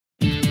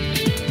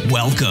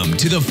Welcome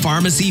to the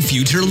Pharmacy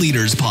Future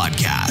Leaders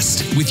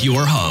Podcast with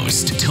your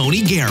host,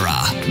 Tony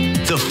Guerra.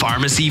 The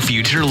Pharmacy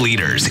Future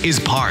Leaders is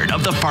part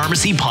of the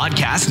Pharmacy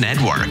Podcast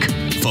Network,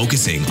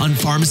 focusing on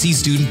pharmacy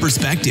student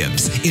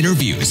perspectives,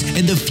 interviews,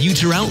 and the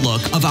future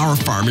outlook of our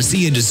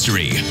pharmacy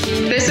industry.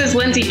 This is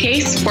Lindsay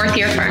Case,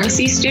 fourth-year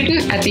pharmacy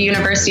student at the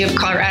University of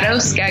Colorado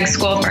Skaggs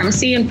School of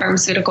Pharmacy and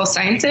Pharmaceutical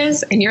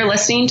Sciences, and you're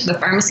listening to the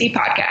Pharmacy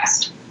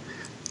Podcast.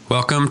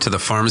 Welcome to the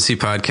Pharmacy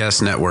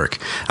Podcast Network.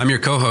 I'm your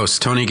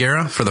co-host, Tony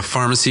Guerra, for the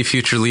Pharmacy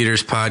Future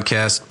Leaders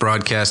Podcast,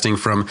 broadcasting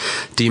from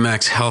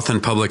DMAC's Health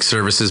and Public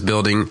Services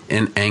Building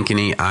in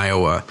Ankeny,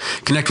 Iowa.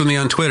 Connect with me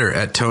on Twitter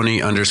at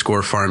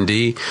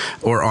Tony_PharmD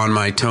or on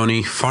my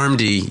Tony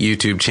PharmD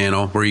YouTube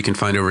channel, where you can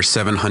find over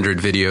 700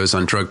 videos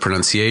on drug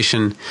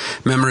pronunciation,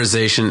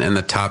 memorization, and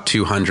the top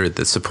 200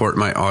 that support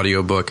my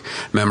audiobook,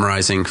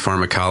 Memorizing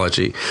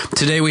Pharmacology.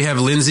 Today we have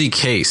Lindsay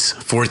Case,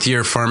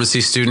 fourth-year pharmacy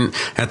student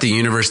at the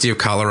University of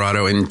Colorado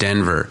in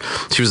Denver.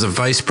 She was a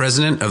vice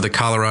president of the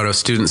Colorado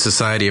Student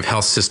Society of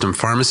Health System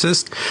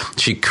Pharmacists.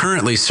 She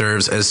currently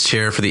serves as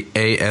chair for the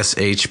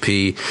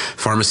ASHP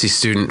Pharmacy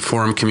Student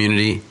Forum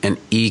Community and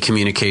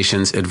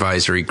E-Communications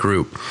Advisory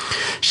Group.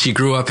 She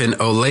grew up in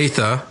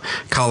Olathe,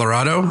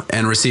 Colorado,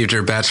 and received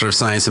her Bachelor of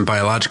Science in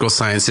Biological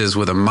Sciences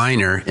with a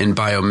minor in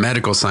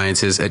Biomedical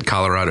Sciences at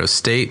Colorado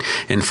State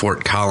in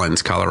Fort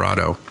Collins,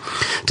 Colorado.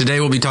 Today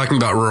we'll be talking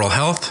about rural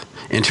health,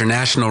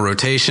 international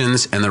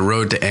rotations, and the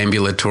road to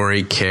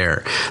ambulatory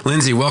care.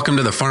 Lindsay, welcome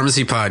to the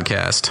Pharmacy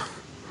Podcast.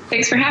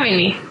 Thanks for having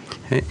me.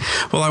 Okay.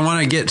 Well, I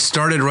want to get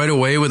started right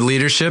away with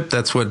leadership.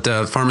 That's what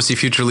Pharmacy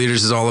Future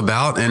Leaders is all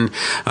about. And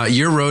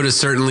your road is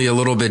certainly a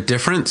little bit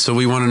different. So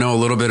we want to know a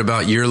little bit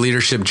about your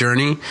leadership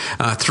journey.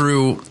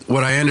 Through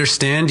what I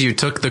understand, you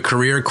took the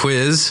career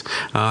quiz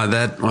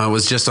that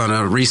was just on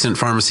a recent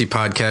Pharmacy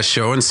Podcast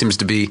show and seems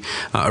to be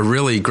a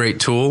really great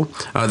tool.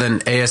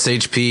 Then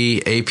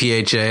ASHP,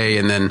 APHA,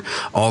 and then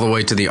all the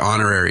way to the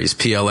honoraries,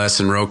 PLS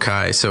and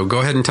ROCI. So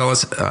go ahead and tell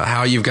us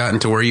how you've gotten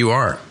to where you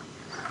are.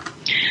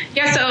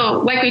 Yeah,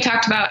 so like we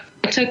talked about,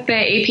 I took the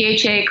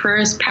APHA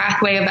Careers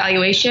Pathway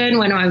Evaluation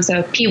when I was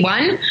a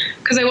P1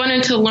 because I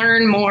wanted to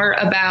learn more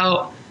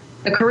about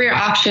the career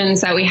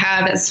options that we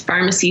have as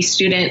pharmacy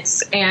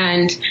students.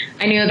 And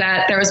I knew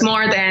that there was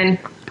more than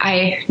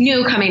I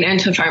knew coming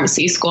into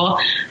pharmacy school.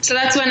 So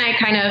that's when I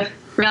kind of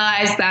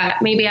realized that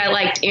maybe I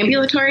liked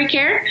ambulatory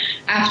care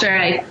after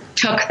I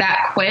took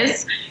that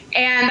quiz.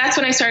 And that's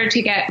when I started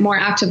to get more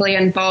actively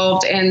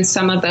involved in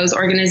some of those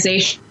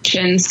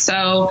organizations.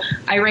 So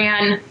I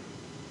ran,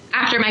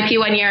 after my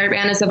P1 year, I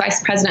ran as the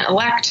vice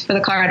president-elect for the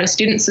Colorado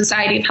Student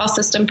Society of Health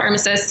System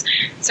Pharmacists,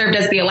 served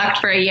as the elect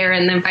for a year,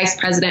 and then vice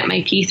president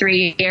my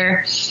P3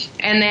 year.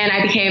 And then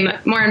I became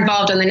more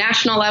involved on the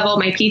national level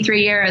my P3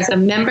 year as a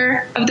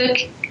member of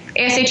the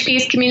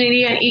ASHP's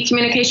Community and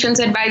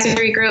E-Communications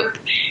Advisory Group.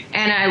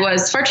 And I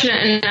was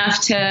fortunate enough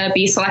to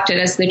be selected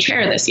as the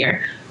chair this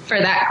year for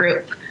that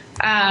group.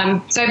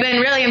 So I've been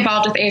really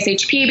involved with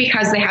ASHP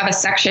because they have a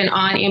section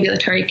on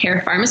ambulatory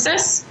care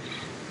pharmacists.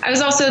 I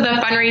was also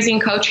the fundraising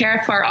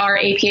co-chair for our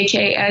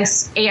APHA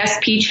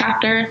ASP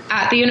chapter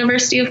at the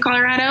University of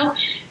Colorado.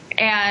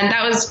 And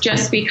that was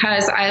just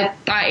because I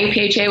thought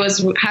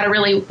APHA had a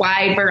really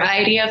wide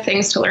variety of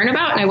things to learn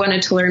about, and I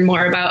wanted to learn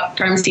more about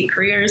pharmacy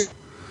careers.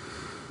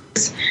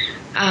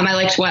 I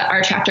liked what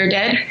our chapter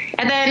did.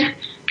 And then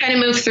kind of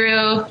moved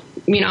through,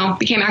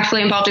 became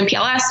actively involved in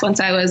PLS once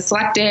I was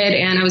selected,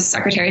 and I was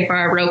secretary for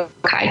our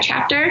ROCI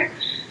chapter.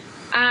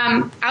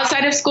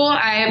 Outside of school,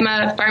 I am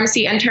a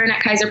pharmacy intern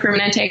at Kaiser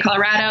Permanente,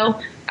 Colorado.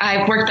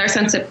 I've worked there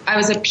since I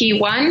was a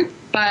P1,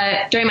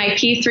 but during my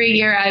P3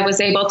 year, I was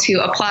able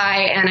to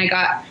apply, and I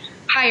got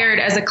hired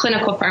as a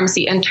clinical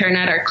pharmacy intern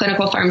at our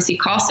clinical pharmacy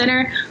call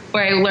center,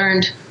 where I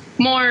learned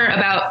more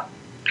about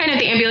kind of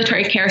the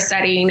ambulatory care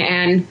setting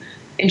and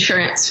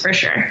insurance for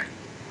sure.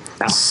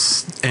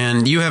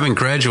 And you haven't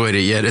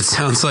graduated yet. It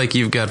sounds like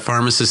you've got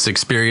pharmacist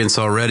experience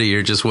already.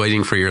 You're just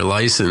waiting for your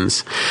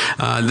license.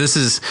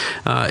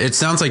 It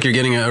sounds like you're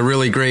getting a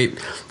really great,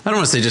 I don't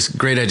want to say just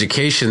great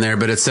education there,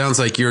 but it sounds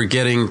like you're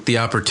getting the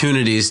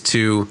opportunities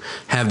to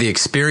have the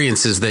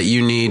experiences that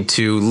you need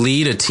to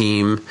lead a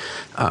team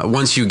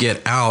once you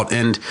get out.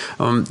 And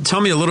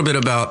tell me a little bit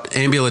about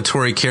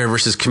ambulatory care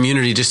versus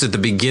community just at the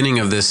beginning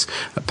of this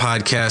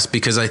podcast,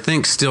 because I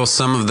think still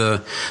some of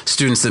the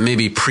students that may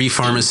be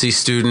pre-pharmacy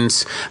students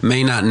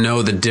may not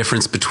know the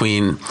difference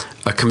between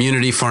a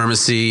community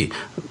pharmacy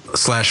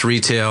 /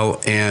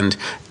 retail and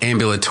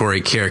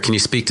ambulatory care. Can you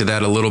speak to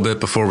that a little bit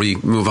before we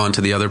move on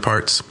to the other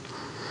parts?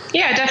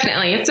 Yeah,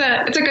 definitely. It's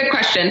a good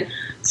question.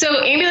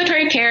 So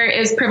ambulatory care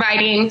is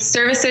providing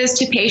services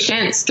to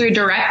patients through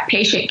direct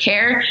patient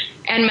care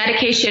and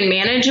medication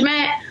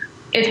management.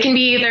 It can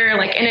be either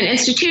like in an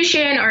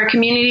institution or a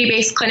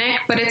community-based clinic,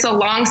 but it's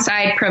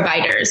alongside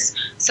providers.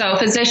 So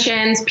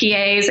physicians,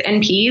 PAs,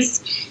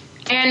 NPs.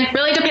 And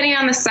really depending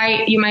on the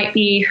site, you might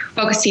be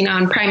focusing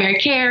on primary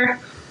care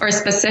or a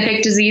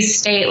specific disease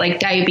state like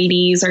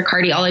diabetes or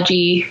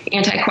cardiology,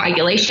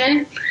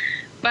 anticoagulation.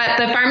 But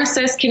the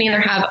pharmacist can either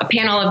have a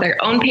panel of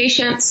their own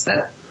patients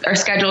that are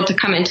scheduled to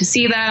come in to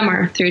see them,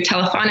 or through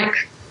telephonic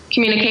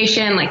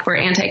communication, like for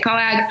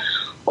anti-coag,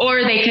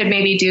 or they could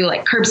maybe do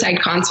like curbside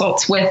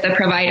consults with the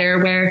provider,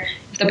 where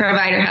if the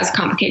provider has a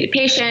complicated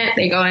patient,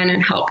 they go in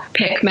and help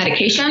pick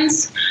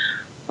medications.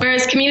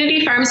 Whereas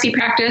community pharmacy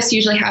practice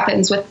usually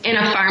happens within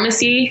a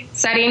pharmacy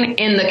setting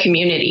in the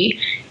community.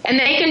 And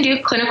they can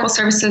do clinical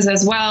services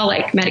as well,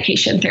 like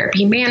medication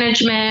therapy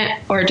management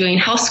or doing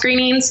health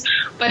screenings,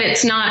 but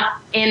it's not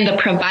in the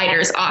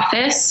provider's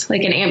office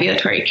like an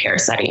ambulatory care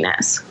setting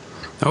is.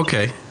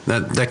 Okay,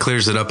 that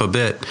clears it up a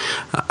bit.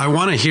 I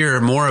want to hear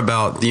more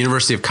about the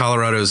University of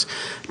Colorado's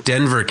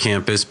Denver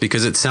campus,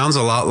 because it sounds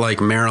a lot like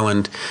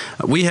Maryland.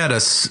 We have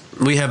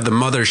the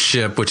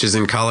mothership, which is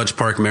in College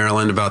Park,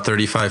 Maryland, about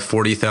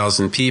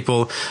 40,000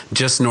 people,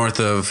 just north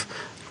of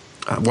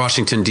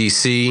Washington,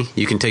 D.C.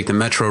 You can take the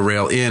Metro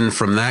Rail in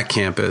from that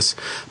campus.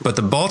 But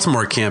the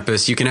Baltimore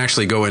campus, you can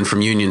actually go in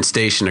from Union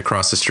Station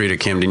across the street at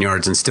Camden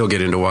Yards and still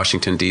get into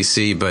Washington,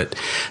 D.C. But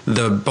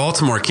the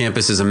Baltimore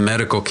campus is a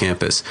medical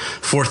campus.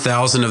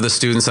 4,000 of the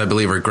students, I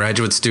believe, are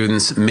graduate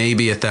students.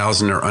 Maybe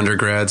 1,000 are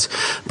undergrads.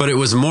 But it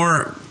was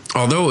more...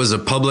 Although it was a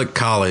public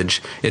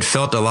college, it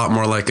felt a lot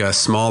more like a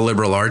small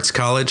liberal arts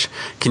college.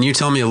 Can you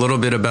tell me a little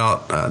bit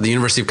about the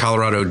University of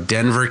Colorado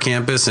Denver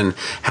campus and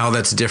how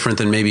that's different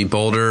than maybe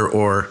Boulder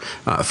or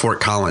Fort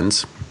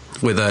Collins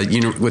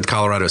with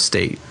Colorado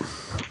State?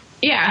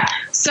 Yeah.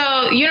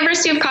 So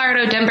University of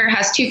Colorado Denver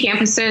has two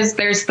campuses.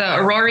 There's the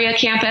Aurora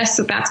campus,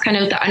 so that's kind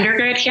of the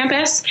undergrad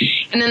campus.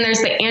 And then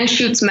there's the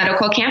Anschutz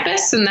Medical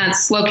campus, and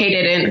that's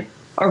located in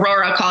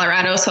Aurora,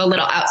 Colorado, so a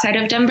little outside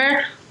of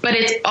Denver. But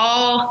it's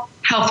all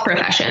health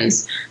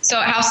professions. So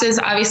it houses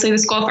obviously the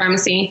School of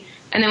Pharmacy,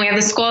 and then we have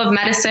the School of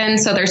Medicine.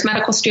 So there's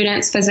medical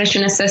students,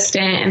 physician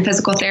assistant, and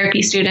physical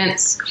therapy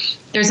students.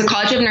 There's the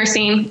College of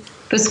Nursing,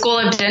 the School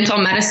of Dental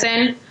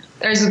Medicine.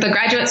 There's the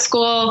graduate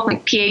school,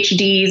 like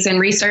PhDs and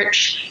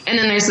research, and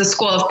then there's the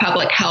School of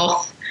Public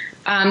Health.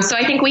 So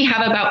I think we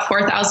have about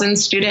 4,000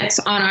 students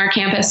on our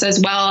campus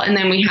as well. And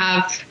then we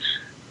have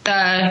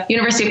the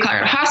University of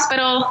Colorado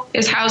Hospital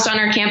is housed on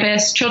our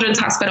campus, Children's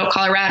Hospital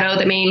Colorado,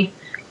 the main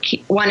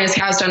one, is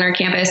housed on our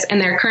campus, and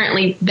they're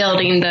currently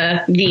building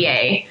the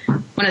VA.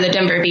 One of the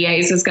Denver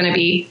VAs is going to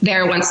be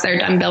there once they're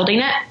done building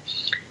it.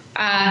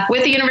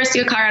 With the University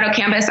of Colorado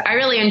campus, I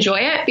really enjoy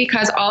it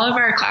because all of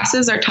our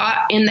classes are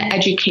taught in the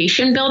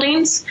education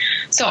buildings.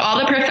 So all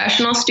the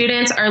professional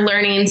students are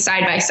learning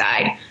side by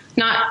side,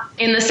 not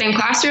in the same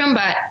classroom,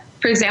 but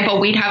for example,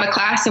 we'd have a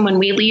class, and when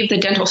we leave, the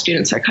dental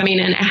students are coming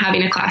in and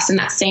having a class in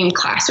that same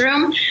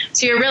classroom.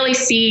 So you're really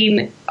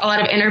seeing a lot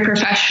of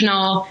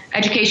interprofessional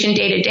education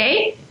day to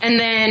day. And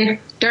then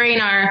during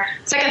our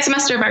second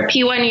semester of our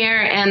P1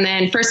 year and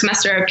then first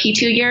semester of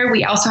P2 year,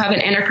 we also have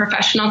an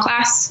interprofessional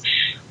class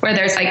where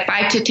there's like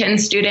 5 to 10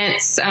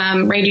 students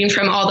ranging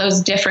from all those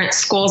different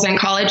schools and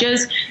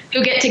colleges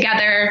who get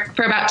together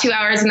for about 2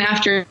 hours in the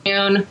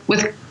afternoon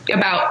with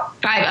about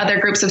 5 other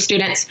groups of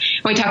students.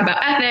 And we talk about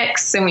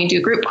ethics, and we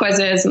do group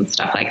quizzes and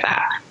stuff like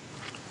that.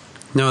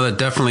 No, that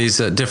definitely is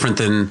different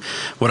than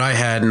what I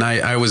had. And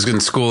I was in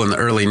school in the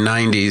early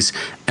 90s,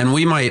 and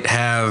we might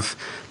have...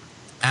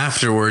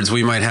 Afterwards,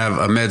 we might have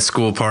a med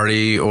school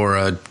party or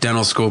a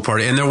dental school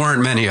party, and there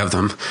weren't many of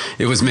them.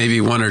 It was maybe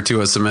 1 or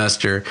 2 a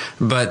semester,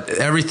 but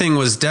everything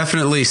was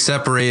definitely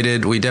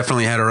separated. We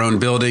definitely had our own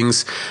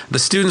buildings. The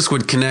students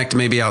would connect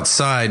maybe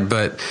outside,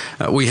 but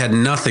we had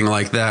nothing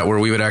like that where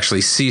we would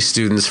actually see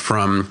students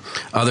from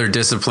other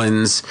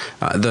disciplines.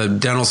 The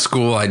dental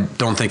school, I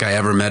don't think I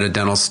ever met a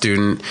dental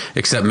student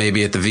except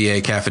maybe at the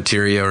VA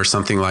cafeteria or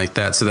something like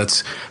that. So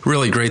that's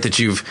really great that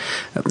you've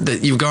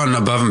gone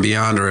above and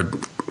beyond, or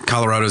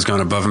Colorado's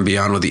gone above and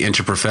beyond with the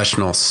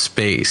interprofessional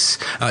space.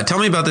 Tell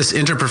me about this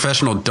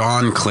interprofessional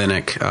Dawn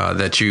Clinic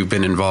that you've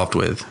been involved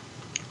with.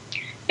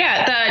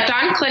 Yeah, the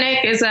Dawn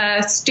Clinic is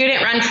a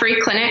student-run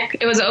free clinic.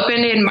 It was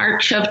opened in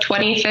March of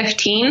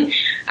 2015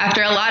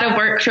 after a lot of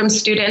work from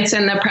students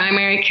in the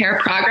Primary Care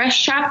Progress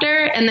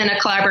chapter, and then a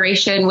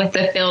collaboration with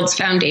the Fields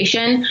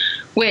Foundation,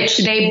 which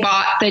they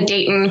bought the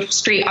Dayton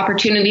Street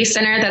Opportunity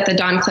Center that the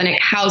Dawn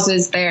Clinic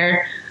houses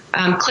their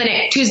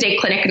Tuesday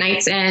clinic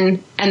nights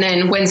in, and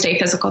then Wednesday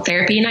physical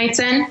therapy nights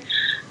in.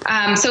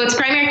 So it's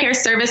primary care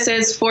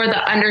services for the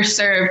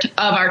underserved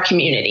of our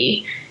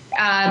community.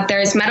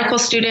 There's medical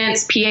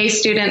students, PA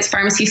students,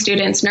 pharmacy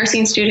students,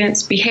 nursing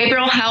students,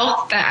 behavioral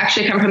health that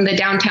actually come from the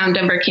downtown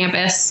Denver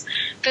campus,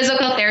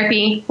 physical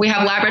therapy, we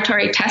have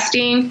laboratory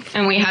testing,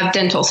 and we have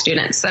dental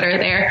students that are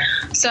there.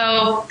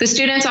 So the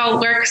students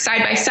all work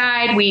side by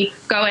side. We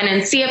go in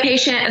and see a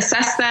patient,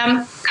 assess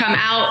them, come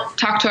out,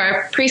 talk to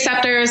our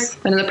preceptors,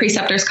 and the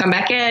preceptors come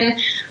back in.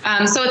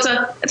 So it's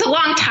a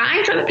long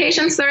time for the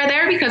patients that are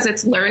there because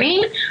it's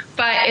learning,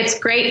 but it's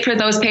great for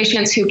those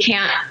patients who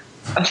can't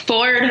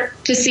afford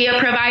to see a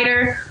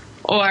provider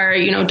or,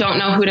 don't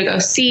know who to go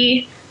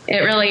see. It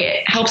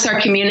really helps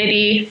our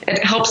community.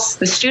 It helps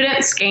the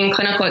students gain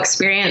clinical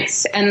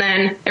experience, and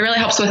then it really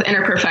helps with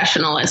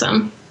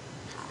interprofessionalism.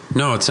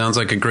 No, it sounds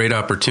like a great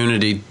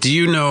opportunity. Do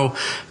you know,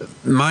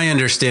 my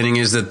understanding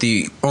is that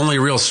the only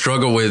real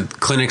struggle with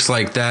clinics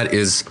like that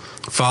is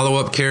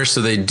follow-up care.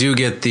 So they do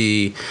get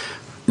the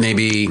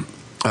maybe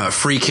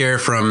free care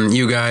from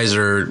you guys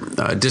or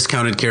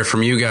discounted care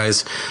from you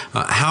guys.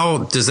 How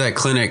does that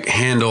clinic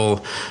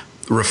handle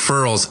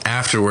referrals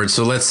afterwards?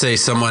 So let's say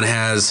someone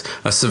has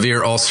a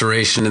severe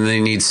ulceration and they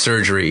need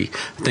surgery,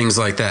 things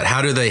like that.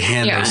 How do they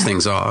hand those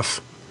things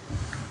off?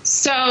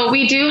 So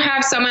we do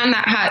have someone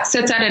that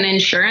sits at an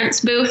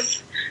insurance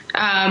booth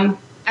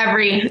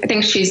I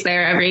think she's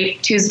there every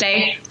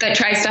Tuesday, that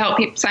tries to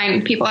help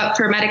sign people up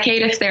for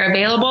Medicaid if they're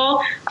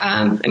available.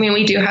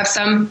 We do have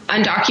some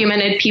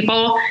undocumented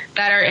people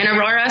that are in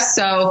Aurora,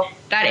 so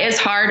that is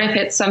hard if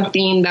it's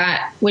something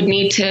that would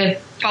need to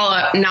follow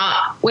up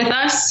not with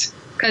us,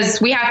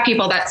 because we have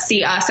people that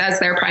see us as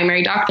their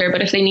primary doctor,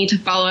 but if they need to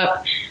follow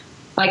up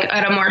like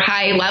at a more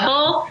high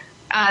level,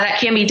 that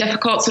can be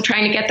difficult. So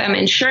trying to get them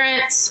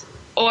insurance,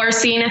 or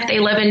seeing if they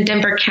live in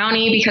Denver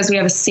County, because we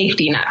have a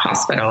safety net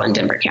hospital in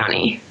Denver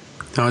County.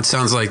 No, it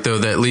sounds like, though,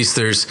 that at least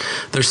there's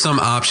some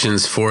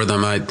options for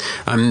them.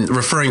 I'm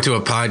referring to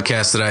a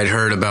podcast that I'd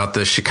heard about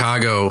the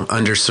Chicago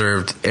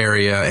underserved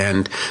area,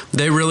 and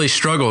they really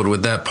struggled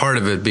with that part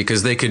of it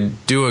because they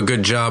could do a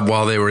good job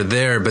while they were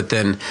there, but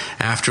then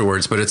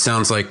afterwards. But it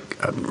sounds like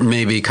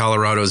maybe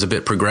Colorado is a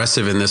bit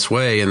progressive in this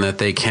way, and that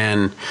they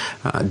can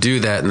do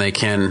that and they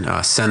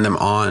can send them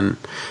on.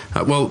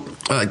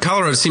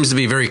 Colorado seems to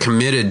be very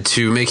committed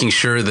to making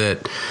sure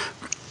that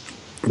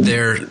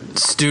their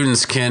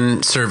students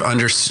can serve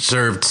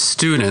underserved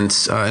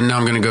students. And now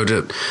I'm going to go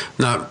to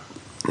not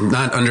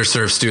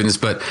underserved students,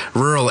 but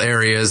rural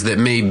areas that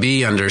may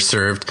be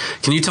underserved.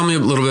 Can you tell me a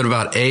little bit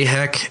about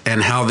AHEC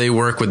and how they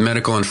work with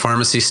medical and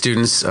pharmacy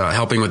students,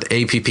 helping with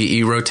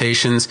APPE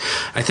rotations?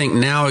 I think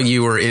now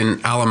you were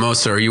in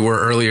Alamosa, or you were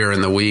earlier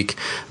in the week,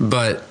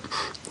 but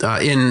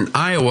in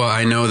Iowa,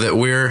 I know that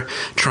we're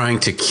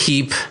trying to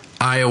keep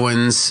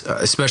Iowans,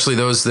 especially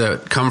those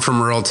that come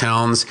from rural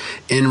towns,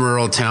 in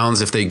rural towns,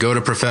 if they go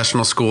to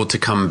professional school, to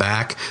come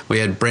back. We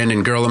had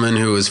Brandon Gerleman,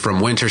 who is from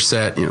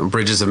Winterset,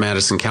 Bridges of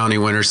Madison County,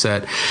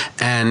 Winterset.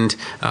 And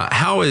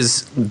how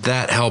is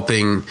that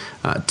helping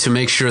to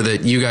make sure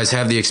that you guys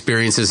have the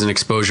experiences and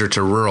exposure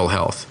to rural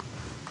health?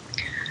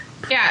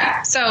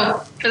 Yeah, so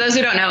for those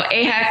who don't know,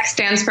 AHEC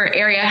stands for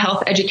Area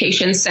Health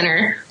Education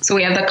Center. So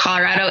we have the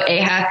Colorado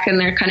AHEC, and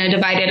they're kind of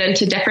divided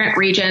into different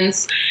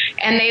regions.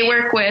 And they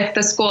work with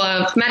the School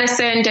of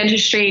Medicine,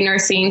 Dentistry,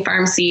 Nursing,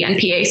 Pharmacy, and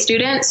PA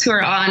students who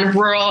are on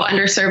rural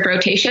underserved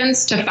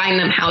rotations to find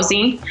them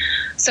housing.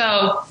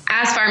 So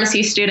as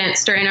pharmacy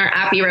students during our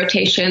APPE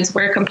rotations,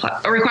 we're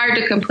required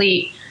to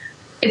complete,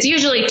 it's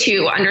usually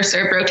 2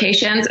 underserved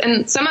rotations,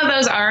 and some of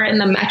those are in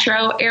the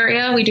metro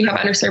area. We do have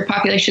underserved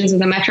populations in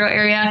the metro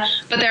area,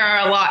 but there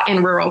are a lot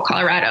in rural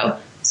Colorado.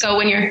 So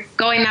when you're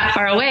going that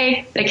far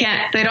away, they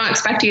don't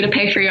expect you to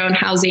pay for your own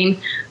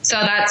housing. So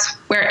that's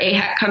where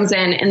AHEC comes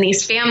in, and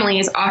these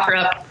families offer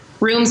up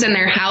rooms in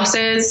their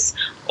houses,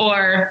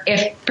 or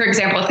if, for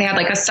example, if they had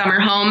like a summer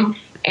home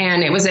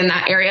and it was in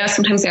that area,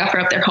 sometimes they offer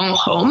up their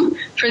home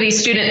for these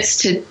students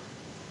to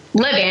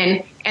live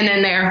in, and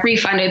then they're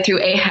refunded through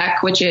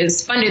AHEC, which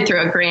is funded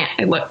through a grant.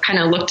 I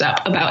looked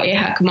up about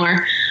AHEC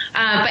more.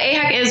 But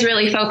AHEC is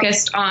really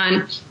focused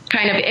on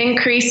kind of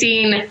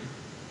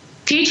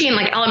teaching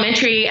like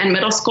elementary and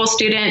middle school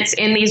students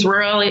in these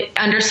rural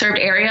underserved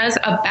areas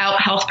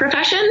about health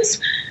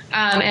professions,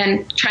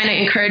 and trying to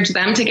encourage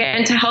them to get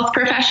into health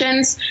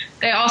professions.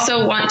 They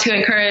also want to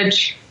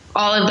encourage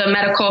all of the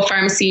medical,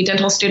 pharmacy,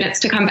 dental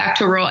students to come back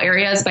to rural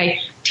areas by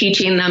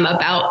teaching them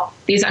about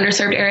these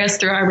underserved areas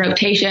through our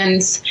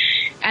rotations,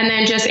 and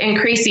then just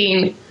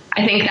increasing,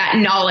 I think, that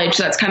knowledge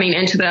that's coming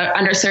into the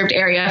underserved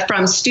area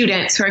from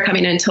students who are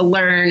coming in to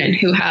learn and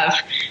who have,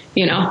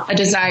 a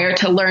desire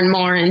to learn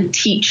more and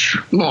teach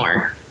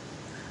more.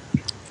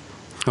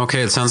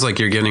 Okay, it sounds like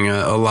you're getting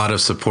a lot of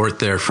support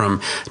there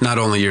from not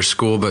only your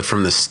school, but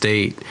from the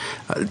state.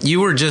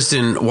 You were just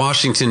in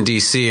Washington,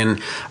 D.C., and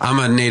I'm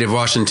a native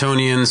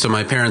Washingtonian, so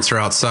my parents are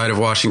outside of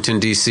Washington,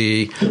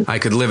 D.C. I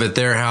could live at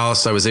their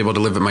house. I was able to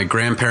live at my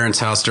grandparents'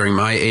 house during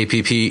my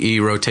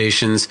APPE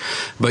rotations.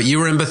 But you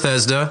were in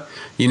Bethesda.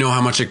 You know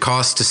how much it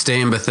costs to stay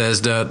in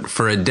Bethesda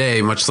for a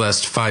day, much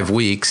less 5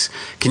 weeks.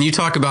 Can you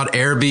talk about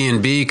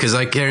Airbnb? Because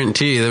I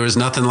guarantee you there was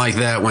nothing like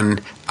that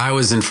when I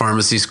was in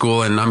pharmacy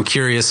school, and I'm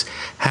curious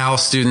how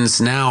students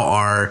now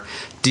are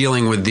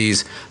dealing with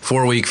these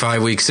 4-week,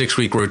 5-week,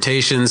 6-week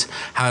rotations.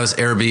 How is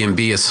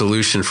Airbnb a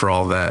solution for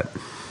all that?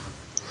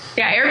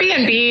 Yeah,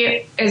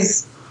 Airbnb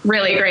is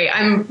really great.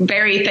 I'm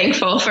very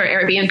thankful for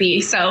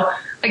Airbnb. So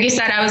like you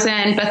said, I was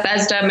in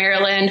Bethesda,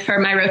 Maryland for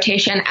my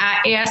rotation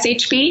at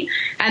ASHP.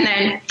 And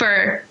then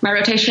for my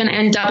rotation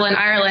in Dublin,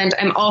 Ireland,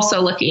 I'm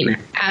also looking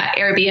at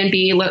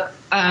Airbnb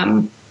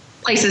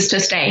places to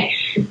stay.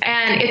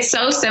 And it's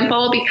so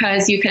simple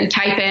because you can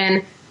type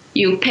in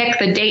You pick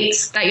the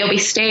dates that you'll be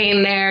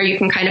staying there. You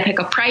can kind of pick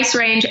a price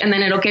range, and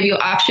then it'll give you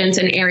options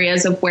in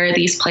areas of where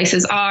these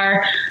places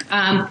are.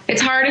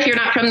 It's hard if you're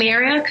not from the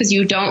area because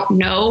you don't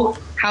know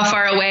how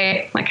far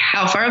away, like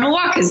how far of a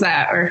walk is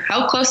that, or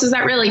how close is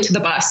that really to the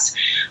bus?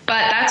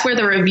 But that's where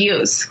the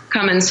reviews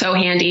come in so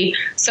handy.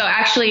 So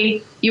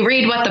actually, you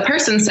read what the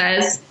person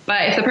says,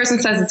 but if the person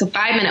says it's a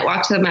 5-minute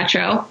walk to the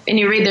metro, and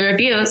you read the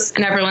reviews,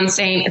 and everyone's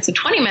saying it's a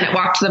 20-minute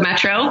walk to the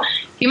metro,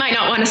 you might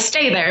not want to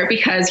stay there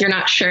because you're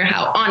not sure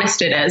how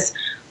honest it is.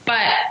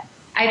 But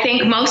I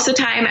think most of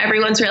the time,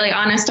 everyone's really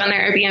honest on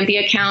their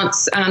Airbnb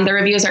accounts. The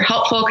reviews are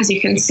helpful because you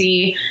can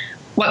see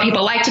what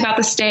people liked about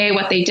the stay,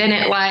 what they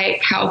didn't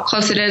like, how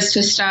close it is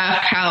to stuff,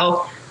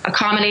 how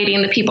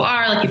accommodating the people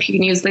are, like if you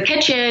can use the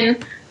kitchen,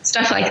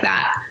 stuff like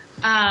that.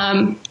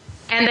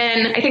 And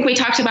then I think we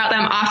talked about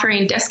them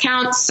offering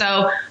discounts.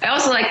 So I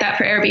also like that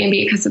for Airbnb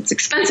because it's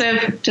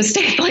expensive to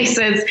stay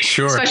places,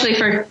 sure, especially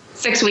for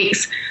 6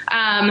 weeks.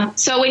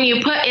 So when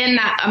you put in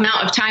that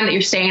amount of time that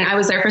you're staying, I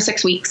was there for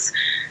 6 weeks,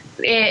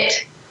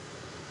 it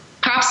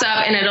pops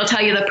up and it'll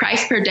tell you the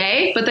price per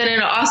day, but then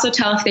it'll also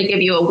tell if they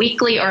give you a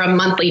weekly or a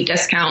monthly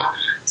discount.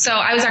 So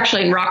I was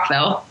actually in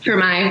Rockville for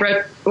my,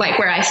 like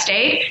where I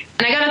stayed,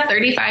 and I got a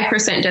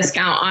 35%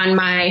 discount on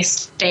my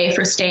stay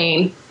for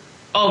staying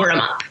over a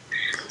month.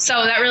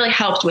 So that really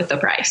helped with the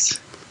price.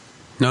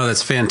 No,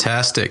 that's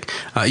fantastic.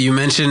 You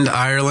mentioned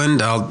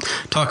Ireland. I'll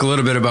talk a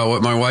little bit about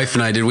what my wife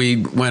and I did. We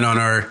went on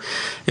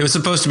it was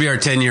supposed to be our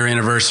 10-year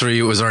anniversary.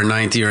 It was our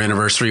 9th-year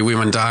anniversary. We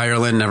went to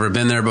Ireland, never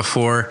been there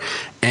before,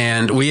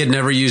 and we had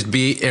never used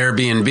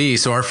Airbnb,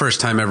 so our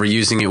first time ever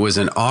using it was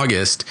in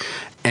August,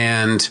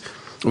 and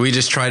we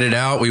just tried it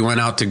out. We went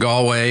out to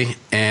Galway,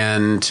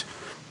 and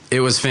it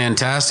was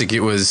fantastic.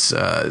 It was,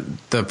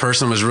 the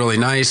person was really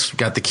nice,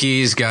 got the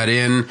keys, got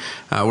in,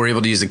 were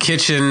able to use the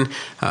kitchen.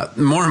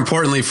 More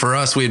importantly for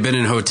us, we had been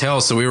in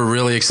hotels, so we were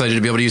really excited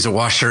to be able to use a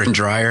washer and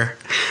dryer.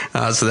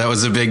 So that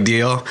was a big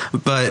deal.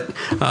 But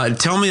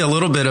tell me a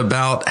little bit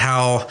about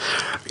how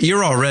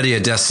you're already a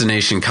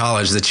destination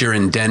college, that you're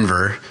in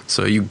Denver,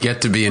 so you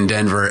get to be in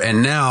Denver,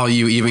 and now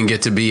you even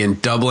get to be in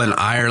Dublin,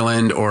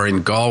 Ireland, or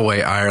in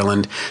Galway,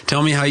 Ireland.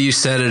 Tell me how you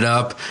set it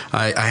up.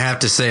 I have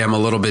to say I'm a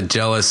little bit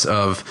jealous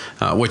of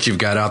what you've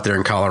got out there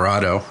in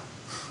Colorado.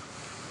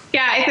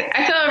 Yeah,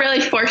 I feel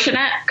really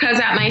fortunate because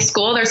at my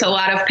school, there's a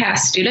lot of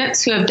past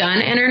students who have done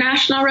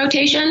international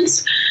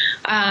rotations.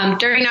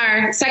 During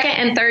our second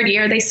and third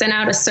year, they sent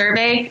out a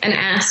survey and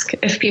ask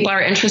if people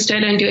are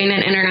interested in doing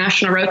an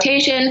international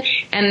rotation.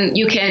 And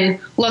you can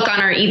look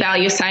on our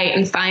eValue site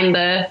and find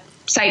the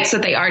sites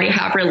that they already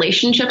have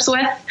relationships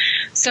with.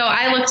 So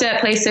I looked at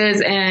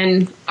places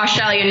in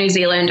Australia, New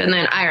Zealand, and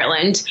then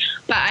Ireland.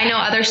 But I know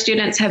other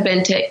students have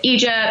been to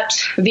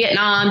Egypt,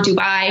 Vietnam,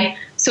 Dubai.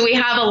 So we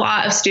have a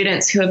lot of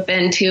students who have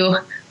been to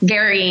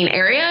varying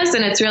areas.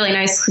 And it's really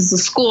nice because the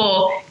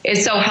school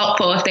is so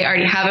helpful if they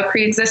already have a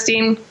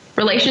pre-existing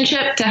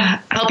relationship to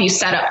help you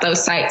set up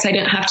those sites. I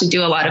didn't have to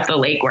do a lot of the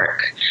legwork.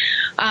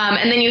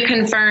 And then you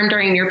confirm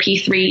during your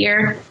P3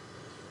 year.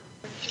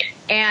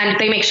 And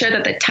they make sure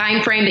that the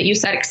time frame that you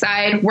set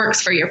aside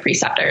works for your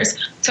preceptors.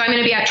 So I'm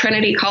going to be at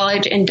Trinity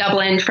College in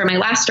Dublin for my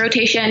last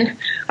rotation.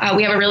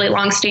 We have a really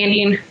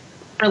long-standing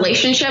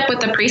relationship with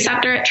the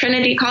preceptor at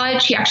Trinity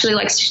College. He actually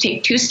likes to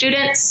take 2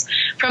 students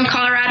from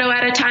Colorado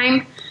at a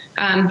time.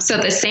 So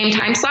the same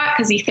time slot,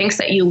 because he thinks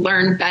that you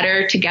learn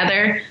better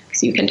together,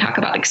 because you can talk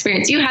about the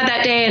experience you had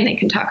that day and they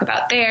can talk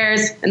about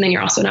theirs. And then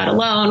you're also not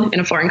alone in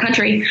a foreign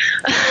country.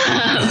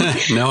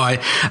 No,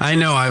 I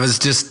know. I was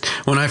just,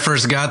 when I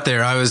first got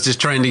there, I was just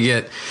trying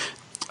to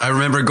I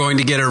remember going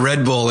to get a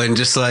Red Bull and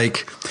just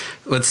like,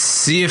 let's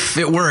see if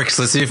it works.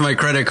 Let's see if my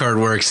credit card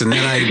works. And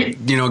then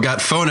I,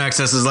 got phone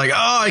access. It's like,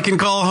 oh, I can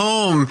call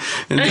home.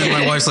 And then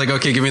my wife's like,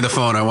 okay, give me the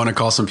phone. I want to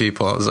call some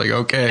people. I was like,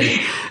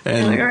 okay.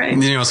 And,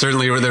 right.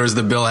 Certainly there was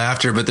the bill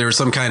after, but there was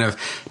some kind of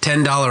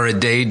 $10 a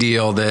day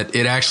deal that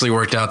it actually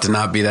worked out to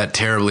not be that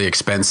terribly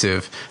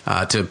expensive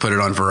to put it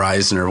on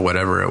Verizon or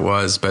whatever it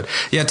was. But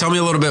yeah, tell me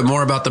a little bit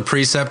more about the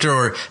preceptor,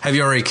 or have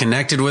you already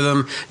connected with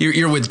them?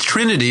 You're with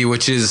Trinity,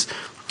 which is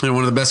one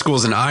of the best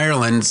schools in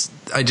Ireland.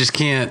 I'm just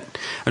kind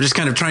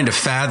of trying to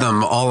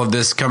fathom all of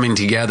this coming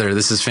together.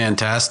 This is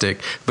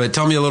fantastic. But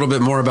tell me a little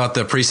bit more about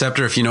the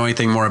preceptor, if you know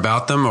anything more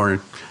about them, or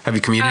have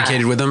you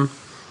communicated with them?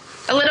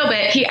 A little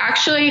bit. He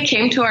actually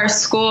came to our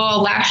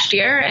school last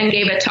year and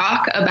gave a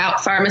talk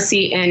about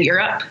pharmacy in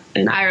Europe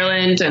and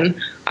Ireland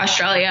and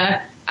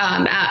Australia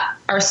at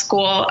our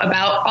school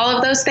about all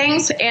of those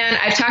things. And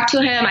I've talked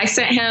to him. I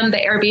sent him the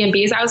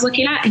Airbnbs I was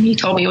looking at, and he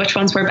told me which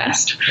ones were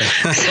best.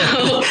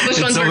 So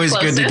which ones were closest. It's always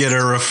good to get a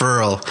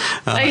referral.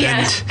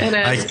 Yes, it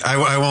is.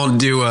 I won't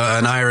do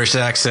an Irish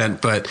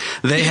accent, but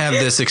they have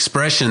this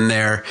expression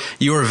there,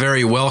 you are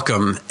very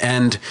welcome.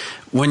 And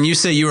when you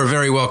say you are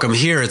very welcome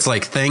here, it's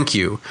like, thank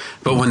you.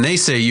 But when they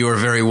say you are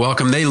very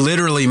welcome, they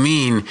literally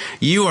mean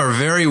you are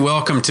very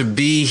welcome to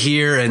be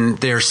here. And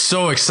they're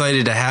so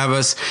excited to have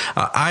us.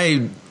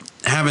 I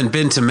haven't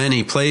been to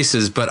many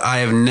places, but I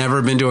have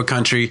never been to a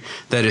country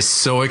that is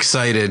so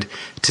excited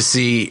to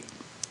see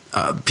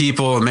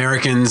people,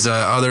 Americans,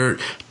 other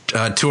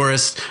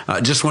tourist.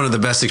 Just one of the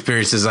best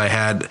experiences I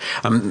had.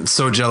 I'm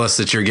so jealous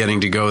that you're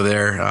getting to go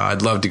there.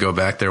 I'd love to go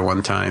back there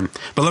one time.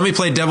 But let me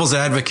play devil's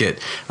advocate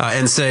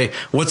and say,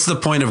 what's the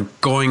point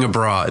of going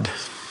abroad?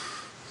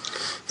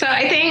 So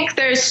I think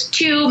there's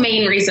two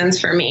main reasons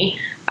for me.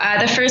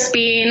 The first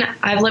being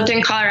I've lived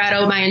in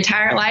Colorado my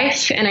entire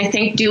life, and I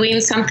think doing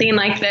something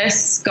like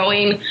this,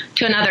 going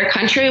to another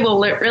country, will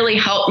really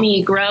help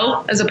me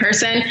grow as a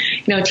person,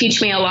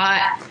 teach me a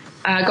lot.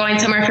 Going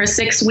somewhere for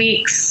 6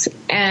 weeks,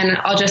 and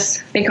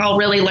I'll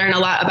really learn a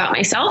lot about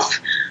myself.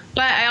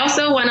 But I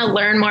also want to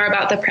learn more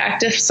about the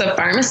practice of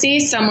pharmacy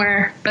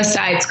somewhere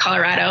besides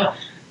Colorado.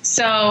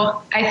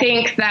 So I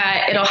think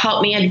that it'll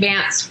help me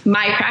advance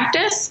my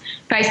practice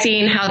by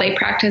seeing how they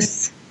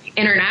practice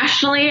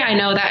internationally. I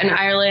know that in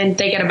Ireland,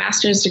 they get a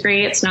master's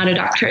degree. It's not a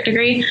doctorate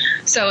degree.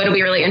 So it'll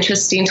be really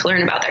interesting to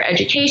learn about their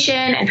education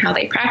and how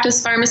they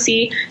practice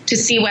pharmacy, to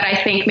see what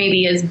I think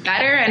maybe is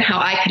better and how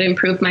I could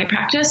improve my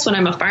practice when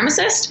I'm a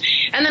pharmacist.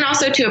 And then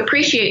also to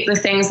appreciate the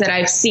things that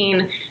I've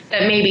seen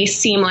that maybe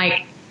seem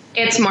like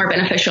it's more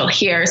beneficial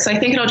here. So I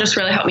think it'll just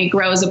really help me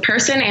grow as a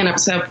person and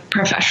as a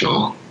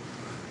professional.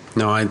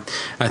 No, I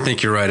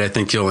think you're right. I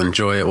think you'll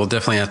enjoy it. We'll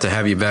definitely have to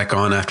have you back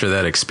on after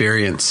that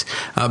experience.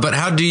 But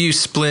how do you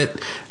split?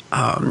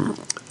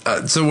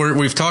 So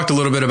we've talked a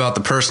little bit about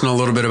the personal, a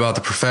little bit about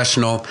the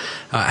professional.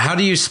 How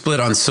do you split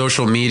on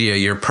social media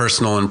your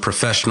personal and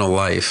professional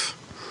life?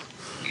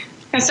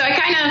 So I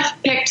kind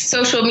of picked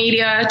social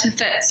media to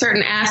fit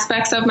certain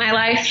aspects of my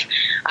life.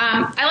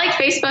 I like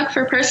Facebook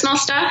for personal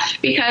stuff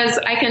because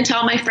I can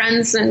tell my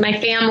friends and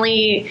my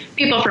family,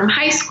 people from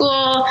high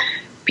school,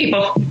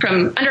 people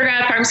from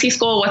undergrad pharmacy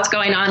school, what's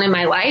going on in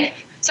my life.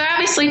 So I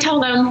obviously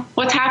tell them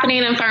what's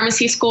happening in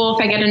pharmacy school,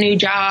 if I get a new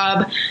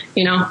job,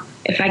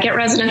 if I get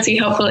residency,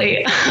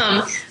 hopefully.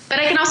 But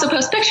I can also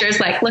post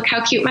pictures like, look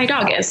how cute my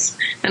dog is.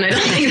 And I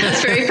don't think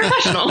that's very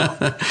professional.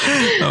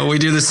 Oh, we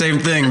do the same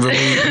thing, but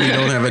we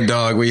don't have a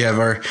dog. We have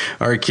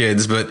our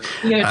kids. But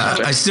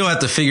I still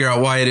have to figure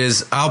out why it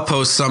is. I'll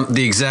post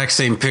the exact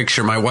same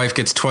picture. My wife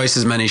gets twice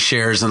as many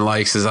shares and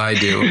likes as I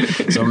do.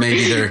 So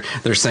maybe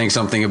they're saying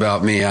something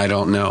about me. I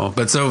don't know.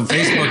 But so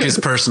Facebook is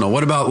personal.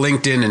 What about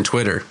LinkedIn and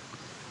Twitter?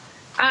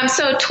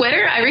 So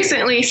Twitter, I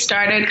recently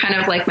started kind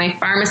of like my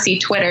pharmacy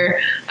Twitter.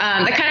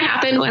 That kind of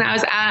happened when I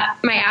was at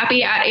my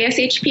appy at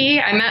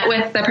ASHP. I met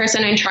with the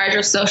person in charge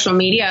of social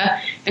media,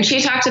 and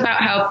she talked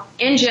about how,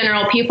 in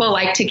general, people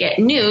like to get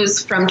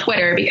news from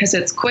Twitter because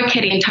it's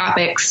quick-hitting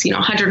topics,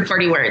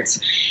 140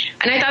 words.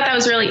 And I thought that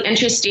was really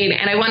interesting,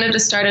 and I wanted to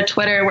start a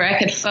Twitter where I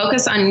could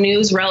focus on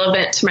news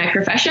relevant to my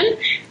profession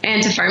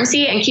and to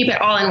pharmacy and keep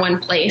it all in one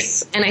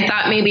place. And I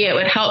thought maybe it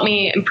would help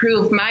me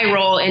improve my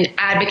role in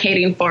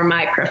advocating for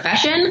my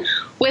profession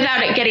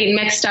without it getting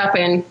mixed up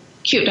in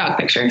cute dog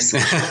pictures.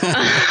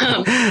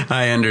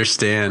 I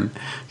understand.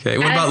 Okay.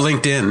 What about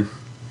LinkedIn?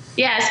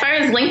 Yeah, as far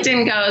as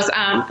LinkedIn goes,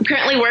 I'm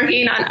currently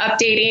working on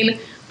updating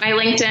my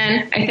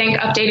LinkedIn. I think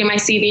updating my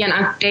CV and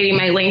updating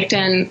my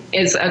LinkedIn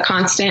is a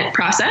constant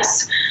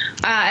process.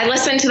 I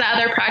listened to the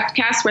other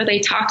podcast where they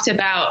talked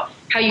about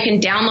how you can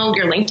download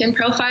your LinkedIn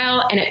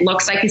profile and it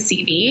looks like a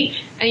CV,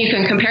 and you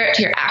can compare it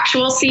to your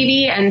actual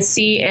CV and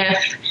see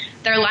if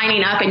they're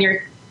lining up and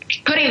you're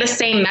putting the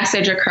same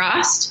message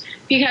across.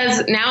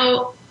 Because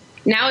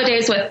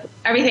nowadays with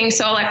everything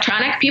so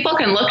electronic, people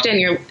can look at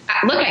your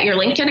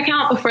LinkedIn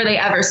account before they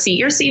ever see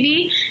your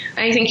CV. And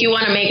I think you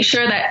want to make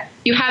sure that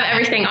you have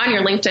everything on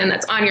your LinkedIn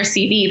that's on your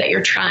CV that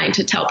you're trying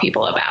to tell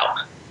people about.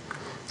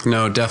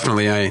 No,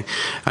 definitely. I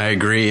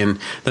agree. And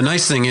the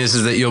nice thing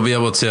is that you'll be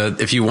able to,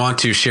 if you want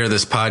to, share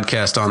this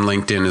podcast on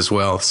LinkedIn as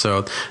well.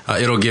 So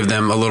it'll give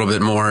them a little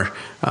bit more.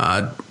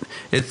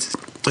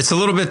 It's a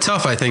little bit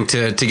tough, I think,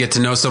 to get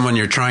to know someone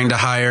you're trying to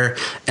hire.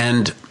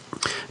 And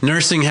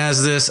nursing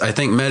has this. I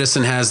think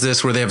medicine has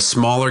this, where they have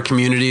smaller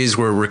communities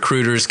where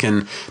recruiters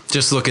can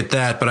just look at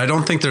that. But I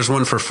don't think there's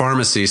one for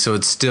pharmacy. So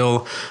it's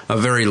still a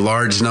very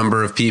large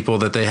number of people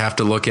that they have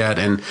to look at.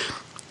 And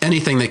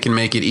anything that can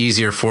make it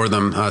easier for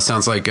them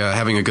sounds like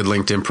having a good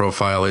LinkedIn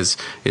profile is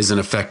an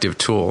effective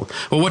tool.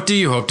 Well, what do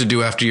you hope to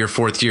do after your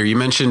fourth year? You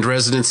mentioned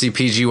residency,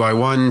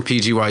 PGY1,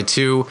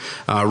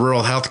 PGY2,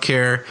 rural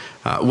healthcare.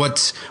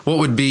 What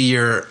would be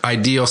your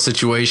ideal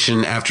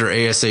situation after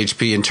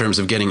ASHP in terms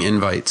of getting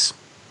invites?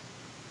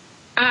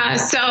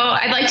 So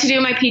I'd like to do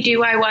my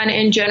PGY1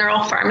 in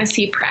general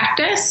pharmacy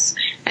practice.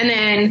 And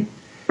then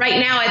right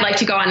now I'd like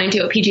to go on and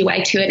do a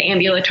PGY2 in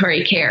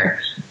ambulatory care.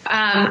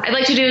 I'd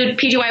like to do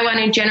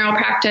PGY1 in general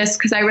practice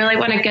because I really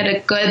want to get a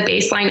good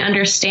baseline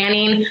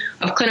understanding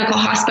of clinical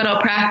hospital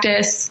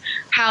practice,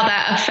 how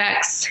that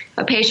affects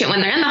a patient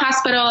when they're in the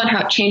hospital and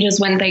how it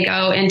changes when they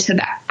go into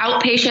the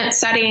outpatient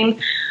setting.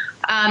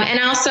 And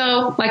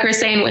also, like we were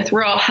saying, with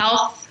rural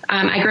health,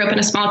 I grew up in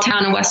a small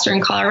town in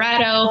western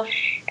Colorado,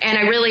 and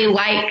I really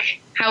like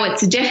how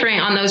it's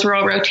different on those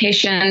rural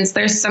rotations.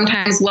 There's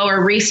sometimes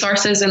lower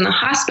resources in the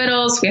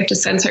hospitals. We have to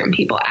send certain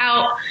people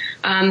out.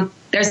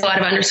 There's a lot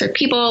of underserved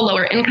people,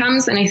 lower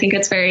incomes, and I think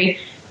it's very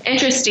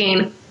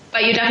interesting.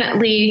 But you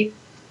definitely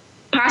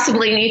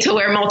possibly need to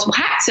wear multiple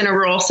hats in a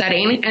rural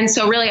setting. And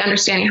so really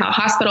understanding how a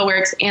hospital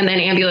works and then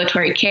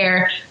ambulatory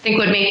care, I think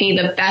would make me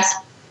the best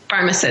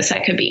pharmacist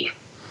I could be.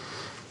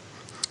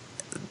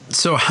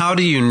 So how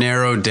do you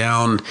narrow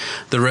down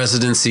the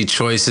residency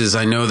choices?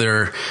 I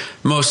know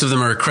most of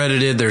them are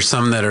accredited. There's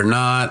some that are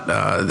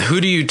not.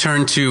 Who do you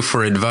turn to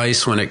for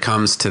advice when it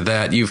comes to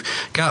that? You've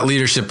got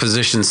leadership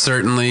positions,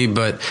 certainly,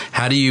 but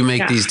how do you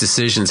make these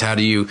decisions? How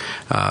do you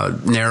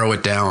narrow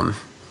it down?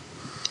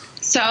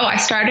 So I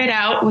started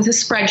out with a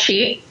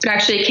spreadsheet. It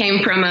actually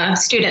came from a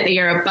student the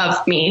year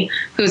above me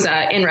who's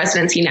in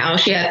residency now.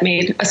 She had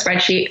made a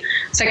spreadsheet.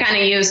 So I kind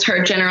of used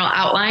her general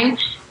outline.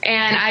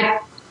 And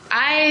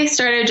I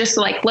started just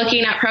like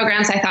looking at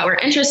programs I thought were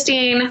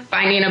interesting,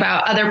 finding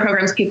about other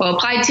programs people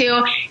applied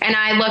to. And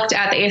I looked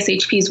at the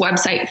ASHP's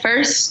website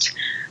first.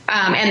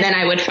 And then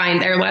I would find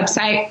their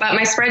website. But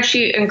my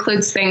spreadsheet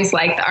includes things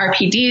like the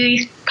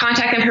RPD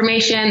contact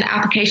information, the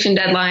application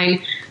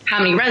deadline, how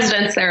many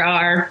residents there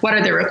are, what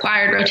are the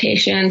required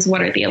rotations,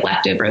 what are the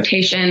elective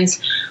rotations,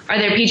 are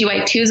there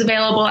PGY2s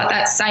available at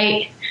that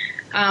site,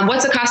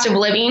 what's the cost of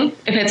living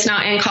if it's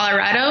not in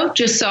Colorado,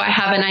 just so I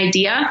have an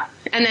idea,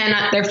 and then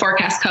their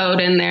forecast code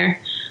and their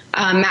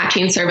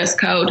matching service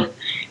code.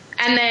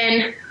 And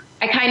then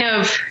I kind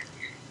of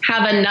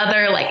have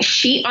another like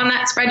sheet on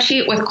that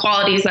spreadsheet with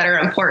qualities that are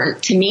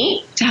important to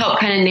me to help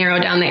kind of narrow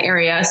down the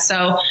area.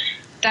 So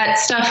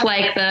that's stuff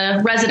like the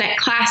resident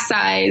class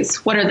size,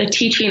 what are the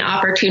teaching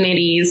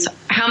opportunities,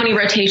 how many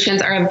rotations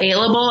are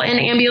available in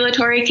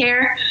ambulatory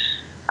care.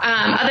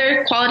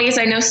 Other qualities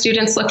I know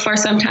students look for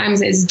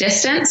sometimes is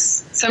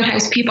distance.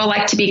 Sometimes people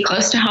like to be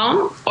close to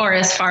home or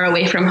as far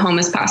away from home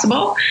as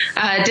possible.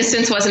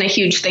 Distance wasn't a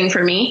huge thing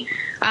for me.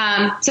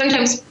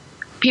 Sometimes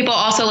people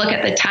also look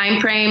at the time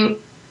frame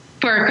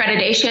for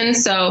accreditation.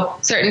 So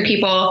certain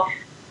people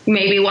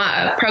maybe want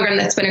a program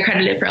that's been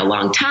accredited for a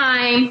long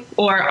time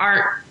or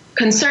aren't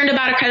concerned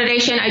about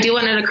accreditation. I do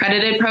want an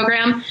accredited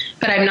program,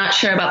 but I'm not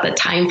sure about the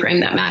time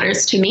frame that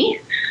matters to me.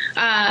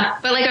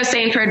 But like I was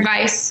saying, for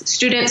advice,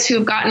 students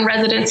who've gotten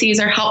residencies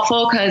are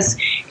helpful because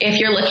if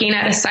you're looking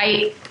at a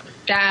site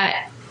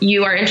that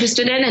you are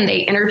interested in and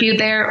they interviewed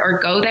there or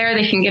go there,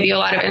 they can give you a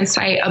lot of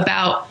insight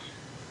about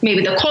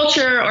maybe the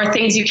culture or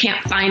things you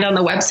can't find on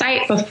the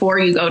website before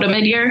you go to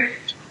midyear.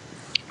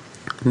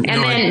 And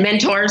then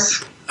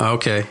mentors.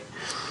 Okay.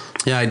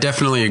 Yeah, I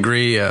definitely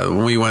agree.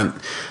 When we went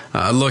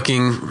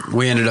looking,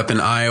 we ended up in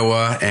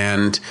Iowa,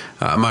 and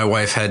my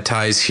wife had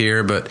ties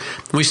here, but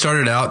we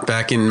started out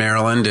back in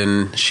Maryland,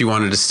 and she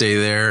wanted to stay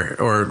there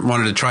or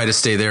wanted to try to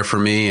stay there for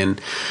me. And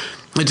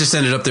it just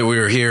ended up that we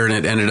were here, and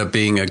it ended up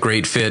being a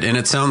great fit. And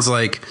it sounds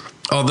like,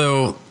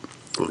 although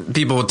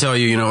people will tell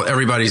you,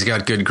 everybody's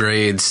got good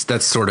grades,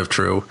 that's sort of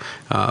true.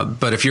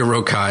 But if you're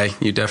Rokai,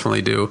 you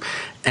definitely do.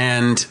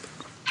 And,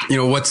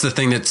 what's the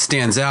thing that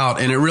stands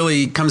out? And it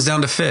really comes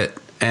down to fit.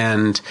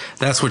 And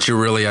that's what you're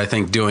really, I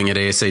think, doing at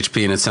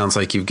ASHP. And it sounds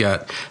like you've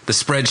got the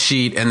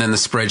spreadsheet, and then the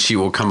spreadsheet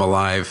will come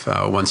alive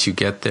once you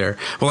get there.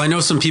 Well, I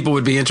know some people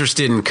would be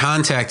interested in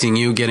contacting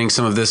you, getting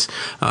some of this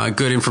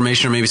good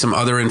information or maybe some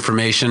other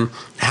information.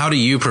 How do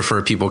you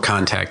prefer people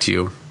contact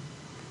you?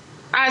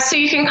 So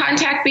you can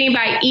contact me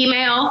by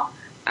email.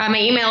 My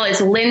email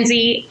is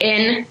Lindsay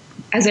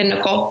as in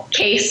Nicole,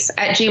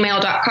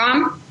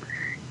 case@gmail.com.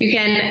 You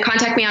can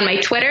contact me on my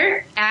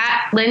Twitter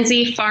at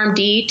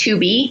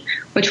LindsayFarmD2B,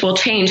 which will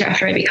change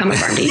after I become a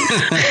PharmD.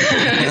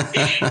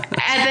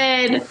 And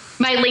then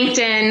my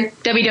LinkedIn,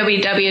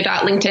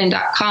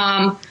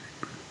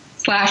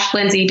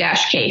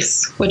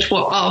 www.linkedin.com/Lindsay-case, which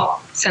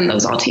I'll send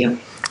those all to you.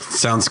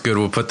 Sounds good.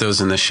 We'll put those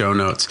in the show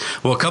notes.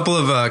 Well, a couple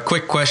of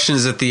quick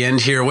questions at the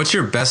end here. What's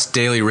your best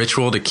daily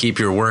ritual to keep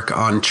your work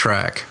on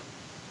track?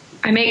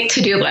 I make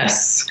to-do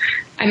lists.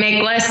 I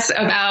make lists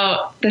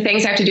about the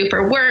things I have to do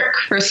for work,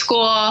 for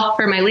school,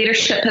 for my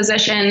leadership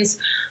positions.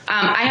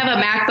 I have a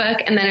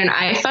MacBook and then an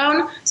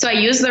iPhone, so I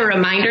use the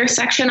reminder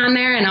section on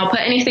there, and I'll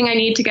put anything I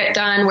need to get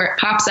done where it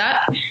pops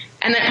up,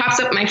 and then it pops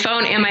up my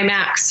phone and my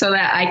Mac so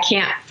that I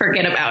can't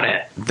forget about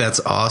it. That's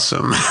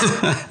awesome.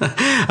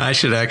 I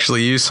should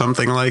actually use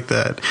something like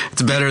that.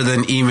 It's better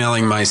than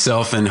emailing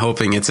myself and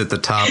hoping it's at the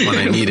top when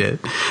I need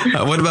it.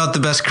 What about the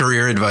best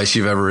career advice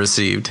you've ever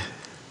received?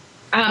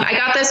 I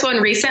got this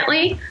one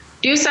recently.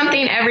 Do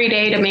something every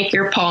day to make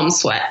your palms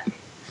sweat.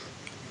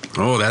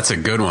 Oh, that's a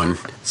good one.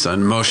 It's an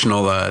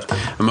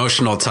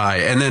emotional tie.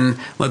 And then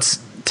let's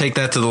take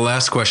that to the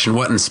last question.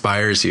 What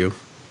inspires you?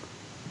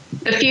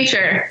 The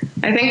future.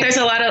 I think there's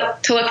a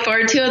lot to look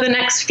forward to in the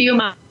next few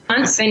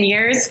months and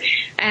years.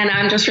 And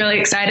I'm just really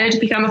excited to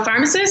become a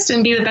pharmacist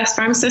and be the best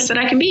pharmacist that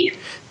I can be.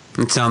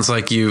 It sounds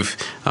like you've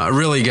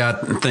really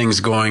got things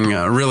going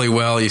really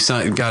well.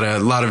 You've got a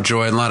lot of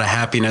joy and a lot of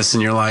happiness in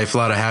your life, a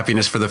lot of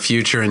happiness for the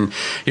future. And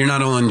you're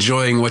not only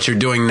enjoying what you're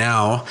doing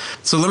now.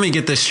 So let me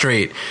get this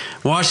straight.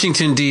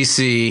 Washington,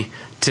 D.C.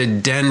 to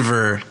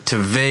Denver to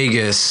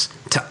Vegas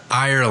to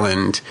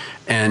Ireland,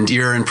 and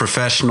you're in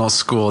professional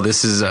school.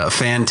 This is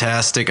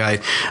fantastic.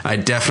 I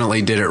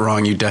definitely did it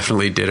wrong. You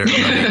definitely did it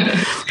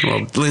right.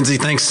 Well, Lindsay,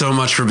 thanks so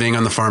much for being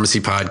on the Pharmacy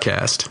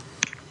Podcast.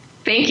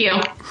 Thank you.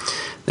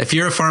 If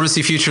you're a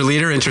pharmacy future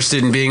leader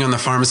interested in being on the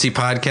Pharmacy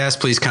Podcast,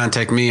 please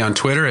contact me on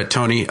Twitter at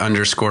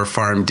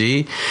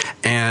Tony_PharmD.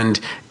 And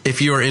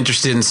if you are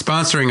interested in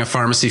sponsoring a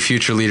Pharmacy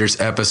Future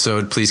Leaders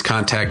episode, please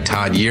contact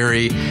Todd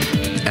Urey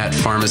at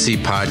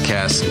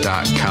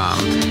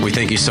pharmacypodcast.com. We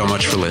thank you so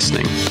much for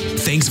listening.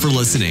 Thanks for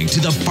listening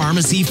to the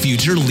Pharmacy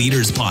Future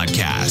Leaders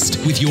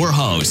Podcast with your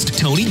host,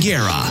 Tony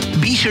Guerra.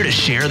 Be sure to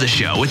share the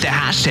show with the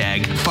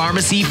hashtag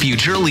Pharmacy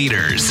Future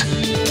Leaders.